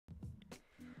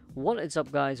What is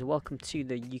up, guys? Welcome to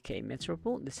the UK Meta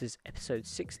Report. This is episode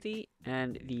 60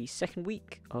 and the second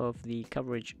week of the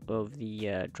coverage of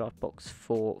the Draft Box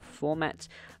 4 format.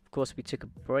 Of course, we took a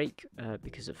break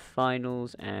because of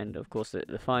finals, and of course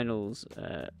the finals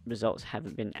results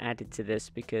haven't been added to this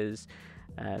because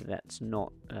that's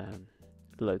not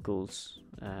locals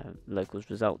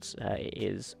results. It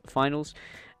is finals.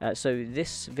 So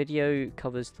this video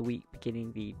covers the week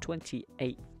beginning the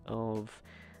 28th of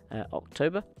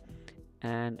October,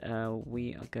 and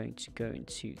we are going to go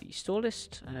into the store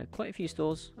list. Quite a few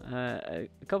stores. A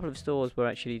couple of stores were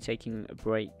actually taking a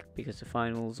break because of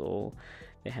finals, or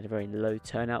they had a very low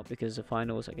turnout because of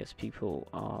finals. I guess people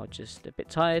are just a bit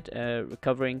tired,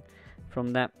 recovering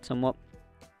from that somewhat.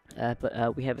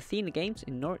 But we have Athena Games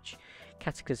in Norwich,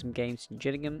 Cataclysm Games in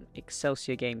Gillingham,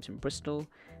 Excelsior Games in Bristol,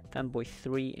 Fanboy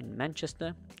 3 in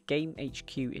Manchester, Game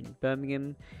HQ in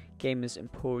Birmingham, Gamers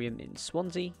Emporium in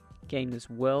Swansea, Gamers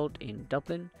World in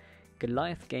Dublin,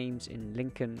 Goliath Games in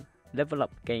Lincoln, Level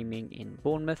Up Gaming in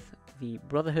Bournemouth, The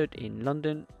Brotherhood in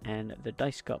London, and the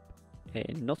Dice Cup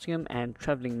in Nottingham, and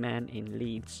Travelling Man in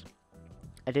Leeds.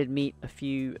 I did meet a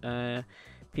few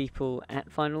people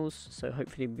at finals, so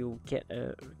hopefully we'll get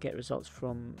results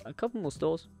from a couple more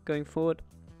stores going forward.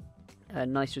 A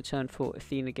nice return for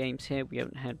Athena Games here. We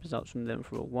haven't had results from them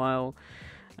for a while.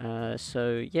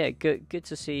 So yeah, good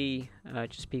to see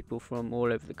just people from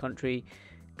all over the country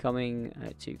coming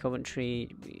to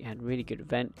Coventry. We had a really good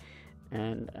event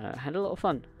and had a lot of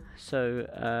fun.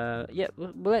 So yeah,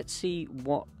 well, let's see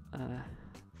what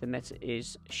the meta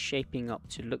is shaping up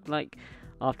to look like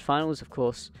after finals. Of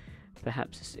course,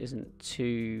 perhaps this isn't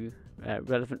too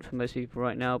relevant for most people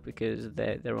right now because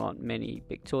there aren't many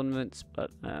big tournaments,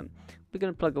 but we're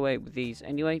going to plug away with these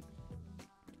anyway.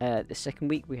 The second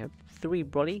week we have 3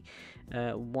 Brolly,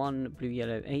 1 Blue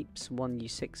Yellow Apes, 1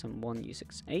 U6 and 1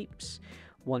 U6 Apes,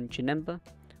 1 Janemba,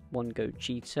 1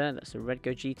 Gogeta, that's a red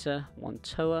Gogeta, 1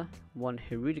 Toa, 1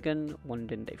 Hirudigan, 1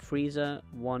 Dende Freezer,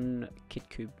 1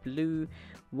 Kidku Blue,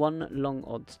 1 Long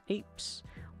Odds Apes,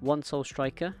 1 Soul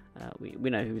Striker, we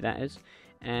know who that is,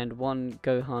 and 1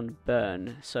 Gohan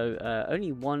Burn. So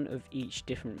only one of each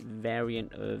different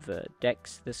variant of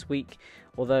decks this week,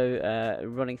 although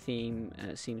running theme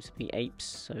seems to be apes,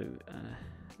 so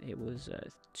it was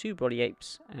 2 Brolly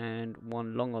Apes and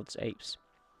 1 Long Odds Apes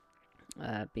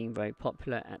being very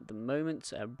popular at the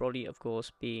moment. Brolly, of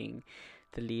course, being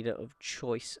the leader of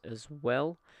choice as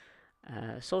well.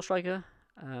 Soul Striker,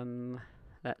 we know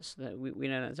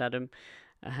that's Adam.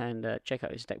 And check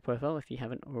out his deck profile if you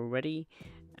haven't already.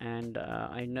 And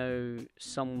I know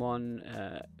someone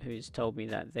who's told me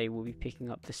that they will be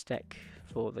picking up this deck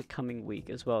for the coming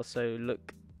week as well, so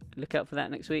look out for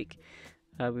that next week.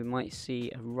 We might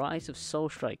see a rise of Soul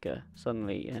Striker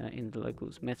suddenly in the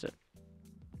locals meta.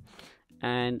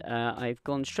 And I've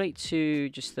gone straight to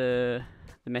just the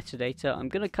metadata. I'm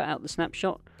going to cut out the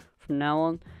snapshot from now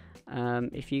on.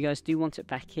 If you guys do want it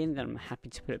back in, then I'm happy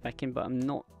to put it back in, but I'm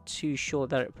not too sure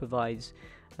that it provides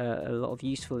a lot of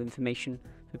useful information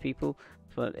for people,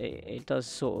 but it does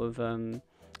sort of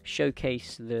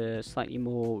showcase the slightly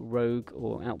more rogue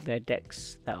or out there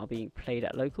decks that are being played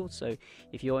at local. So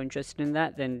if you're interested in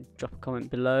that, then drop a comment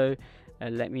below,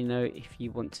 let me know if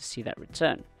you want to see that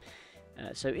return.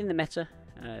 So in the meta,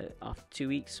 after 2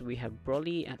 weeks, we have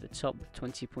Brolly at the top with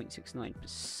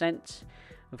 20.69%.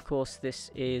 Of course,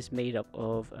 this is made up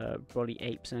of Brolly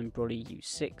Apes and Brolly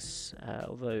U6,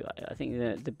 although I think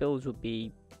the builds would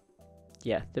be,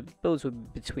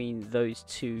 between those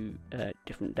two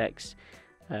different decks.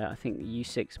 I think the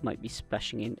U6 might be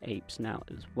splashing in Apes now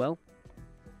as well.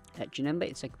 At Janemba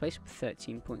in second place with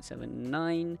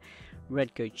 13.79%,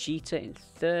 Red Gogeta in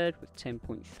third with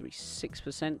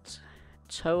 10.36%,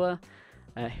 Toa,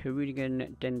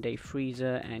 Hirudigan, Dende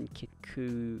Freezer, and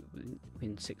Kidku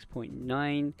in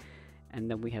 6.9%. And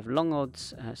then we have Long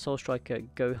Odds, Soul Striker,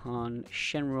 Gohan,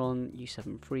 Shenron,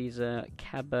 U7 Freezer,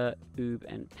 Kaba, Oob,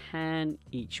 and Pan,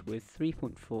 each with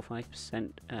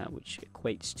 3.45%, which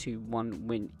equates to 1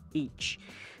 win each.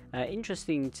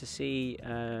 Interesting to see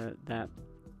that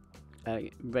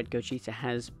Red Gogeta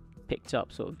has picked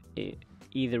up sort of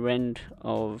either end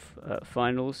of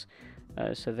finals,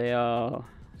 so they are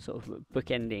sort of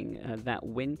bookending that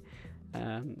win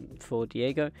for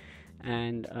Diego.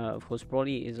 And of course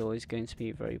Brolly is always going to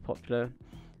be very popular.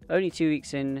 Only 2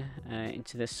 weeks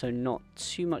into this, so not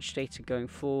too much data going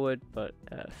forward, but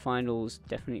finals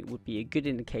definitely would be a good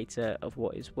indicator of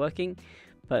what is working.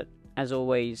 But as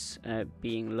always,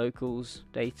 being locals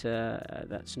data,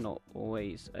 that's not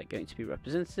always going to be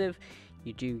representative.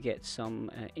 You do get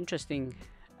some interesting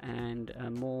and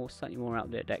slightly more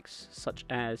out there decks, such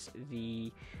as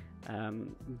the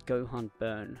Gohan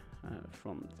Burn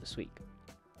from this week.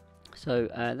 So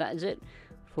that is it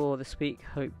for this week.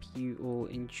 Hope you all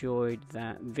enjoyed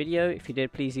that video. If you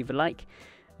did, please leave a like,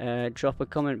 drop a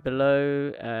comment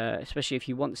below, especially if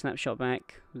you want the snapshot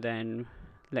back, then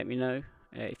let me know.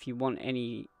 If you want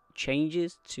any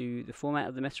changes to the format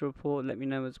of the meta report, let me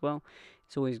know as well.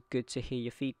 It's always good to hear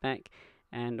your feedback,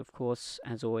 and of course,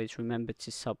 as always, remember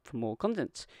to sub for more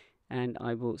content, and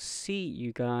I will see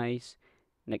you guys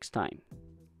next time.